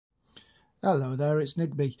Hello there, it's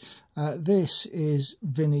Nigby. This is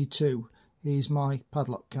Vinnie2. He's my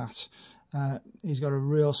padlock cat. He's got a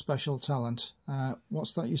real special talent.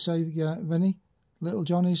 What's that you say, Vinnie? Little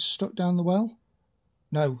Johnny's stuck down the well?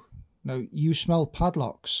 No, you smell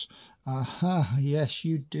padlocks. Aha, yes,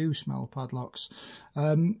 you do smell padlocks.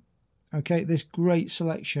 Okay, this great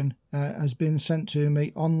selection has been sent to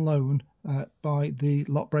me on loan by the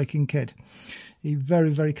Lock Breaking Kid. He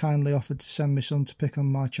very kindly offered to send me some to pick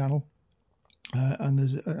on my channel. And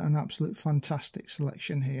there's an absolute fantastic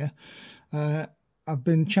selection here. I've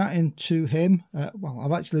been chatting to him. Well,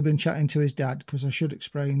 I've actually been chatting to his dad, because I should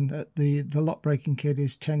explain that the Lock Breaking Kid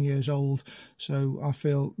is 10 years old. So I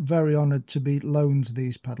feel very honoured to be loaned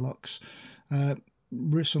these padlocks.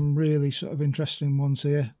 Some really sort of interesting ones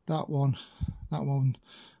here. That one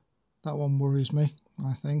worries me,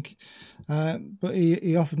 I think. But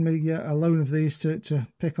he offered me a loan of these to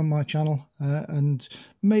pick on my channel and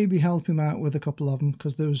maybe help him out with a couple of them,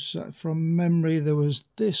 because there was, from memory, there was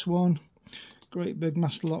this one, great big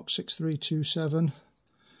Master Lock 6327,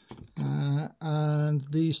 and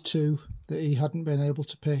these two that he hadn't been able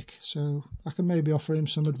to pick. So I can maybe offer him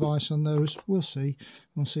some advice on those. We'll see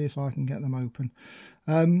if I can get them open.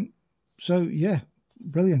 So yeah,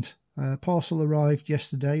 brilliant. Parcel arrived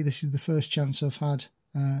yesterday. This is the first chance I've had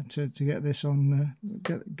to get this on,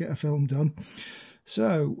 get a film done.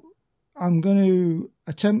 So I'm going to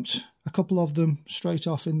attempt a couple of them straight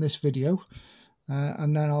off in this video,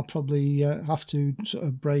 and then I'll probably have to sort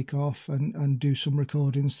of break off and do some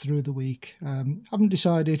recordings through the week. Haven't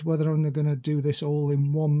decided whether I'm going to do this all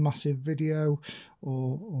in one massive video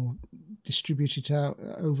or distribute it out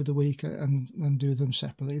over the week and do them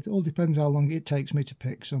separately. It all depends how long it takes me to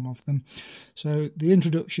pick some of them. So the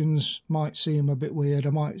introductions might seem a bit weird.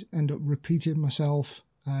 I might end up repeating myself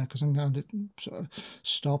because I'm going to sort of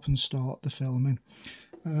stop and start the filming.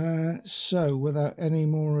 So without any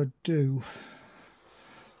more ado,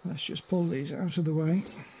 let's just pull these out of the way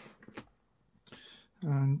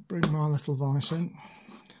and bring my little vise in.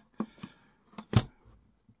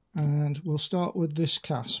 And we'll start with this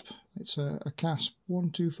casp. It's a casp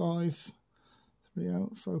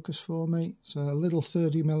 12530, focus for me. It's a little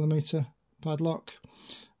 30mm padlock.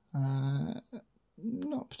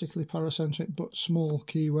 Not particularly paracentric, but small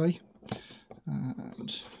keyway.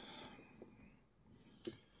 And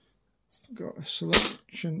got a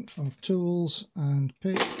selection of tools and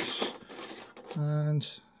picks. And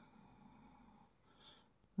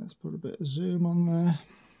let's put a bit of zoom on there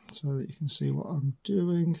so that you can see what I'm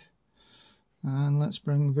doing. And let's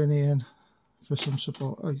bring Vinnie in for some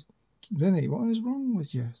support. Oh, Vinnie, what is wrong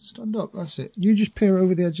with you? Stand up, that's it. You just peer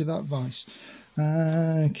over the edge of that vise.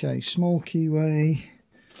 Okay, small keyway.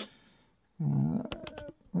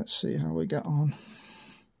 Let's see how we get on.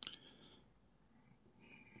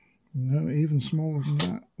 No, even smaller than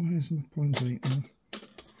that. Where's my 0.8 now?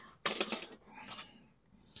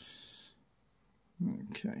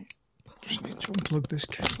 Okay, just need to unplug this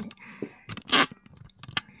cable.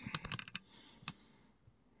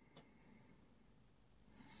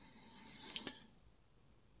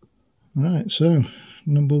 Right, so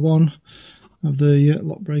number one of the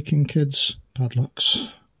Lock Breaking Kids padlocks.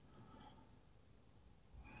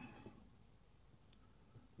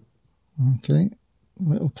 Okay, a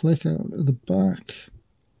little click out of the back.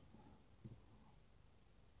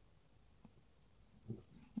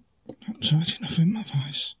 Not tight enough in my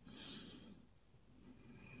vise.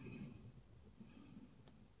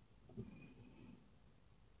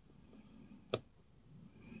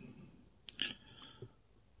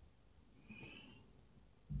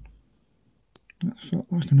 That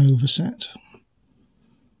felt like an overset.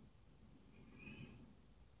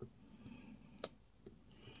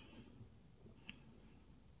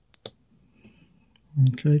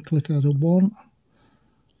 Okay, click out of one.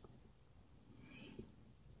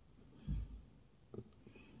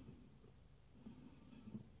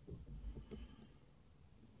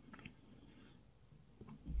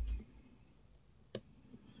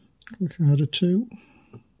 Click out of two.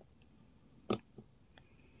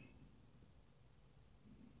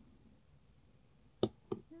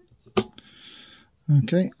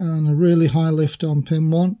 Okay, and a really high lift on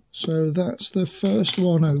pin one. So that's the first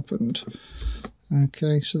one opened.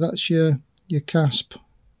 Okay, so that's your casp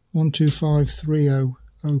 12530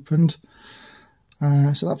 opened.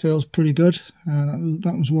 So that feels pretty good.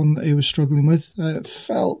 That was one that he was struggling with. It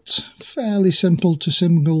felt fairly simple to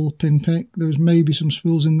single pin pick. There was maybe some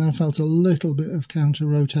spools in there. Felt a little bit of counter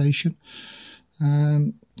rotation.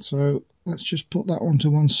 So let's just put that one to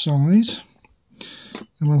one side,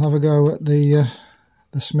 and we'll have a go at the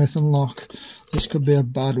Smith & Lock. this could be a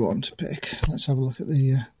bad one to pick. Let's have a look at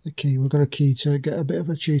the key. We've got a key to get a bit of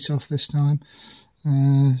a cheat off this time.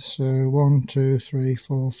 So 1, 2, 3,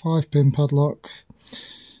 4, 5 pin padlock.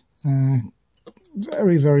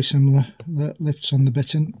 Very, very similar. That lifts on the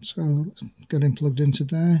bitting. So let's get him plugged into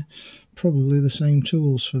there. Probably the same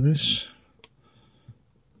tools for this.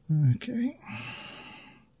 Okay.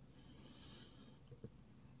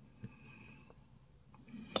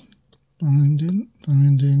 Binding,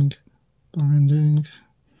 binding, binding.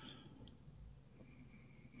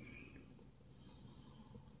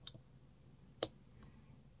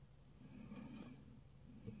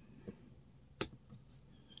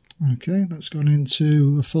 Okay, that's gone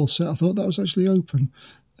into a full set. I thought that was actually open,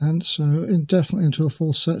 and so definitely into a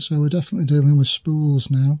full set. So we're definitely dealing with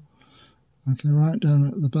spools now. Okay, right down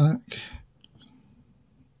at the back.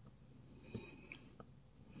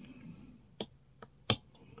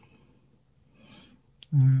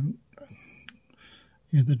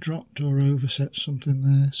 Yeah, the dropped or overset something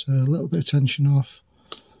there, so a little bit of tension off.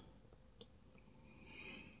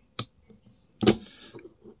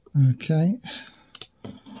 Okay,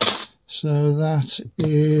 so that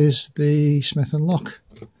is the Smith & Lock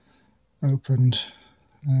opened.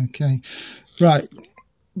 Okay, right,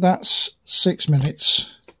 that's 6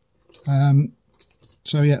 minutes.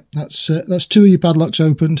 So yeah, that's 2 of your padlocks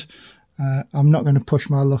opened. I'm not going to push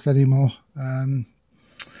my luck anymore.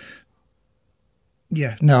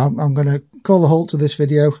 Yeah, no, I'm going to call a halt to this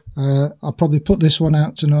video. I'll probably put this one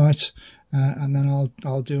out tonight, and then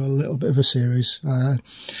I'll do a little bit of a series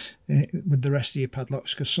with the rest of your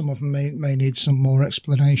padlocks, because some of them may need some more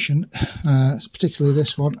explanation, particularly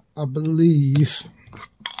this one. I believe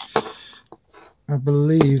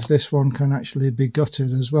this one can actually be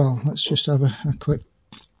gutted as well. Let's just have a quick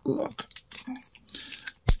look.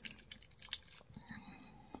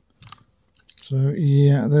 So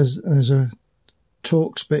yeah, there's a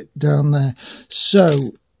Torx bit down there. So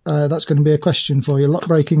that's going to be a question for you, Lock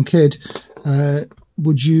Breaking Kid.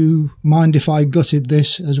 Would you mind if I gutted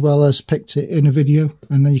this as well as picked it in a video,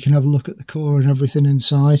 and then you can have a look at the core and everything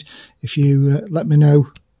inside? If you let me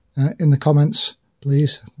know in the comments,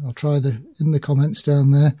 please. I'll try in the comments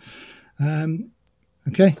down there.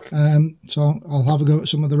 Okay, so I'll have a go at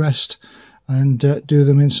some of the rest and do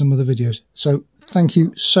them in some of the videos. So thank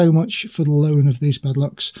you so much for the loan of these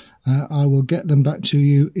padlocks. I will get them back to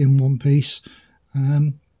you in one piece.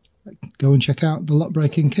 Go and check out the Lock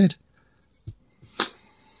Breaking Kid.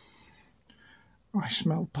 I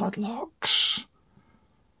smell padlocks.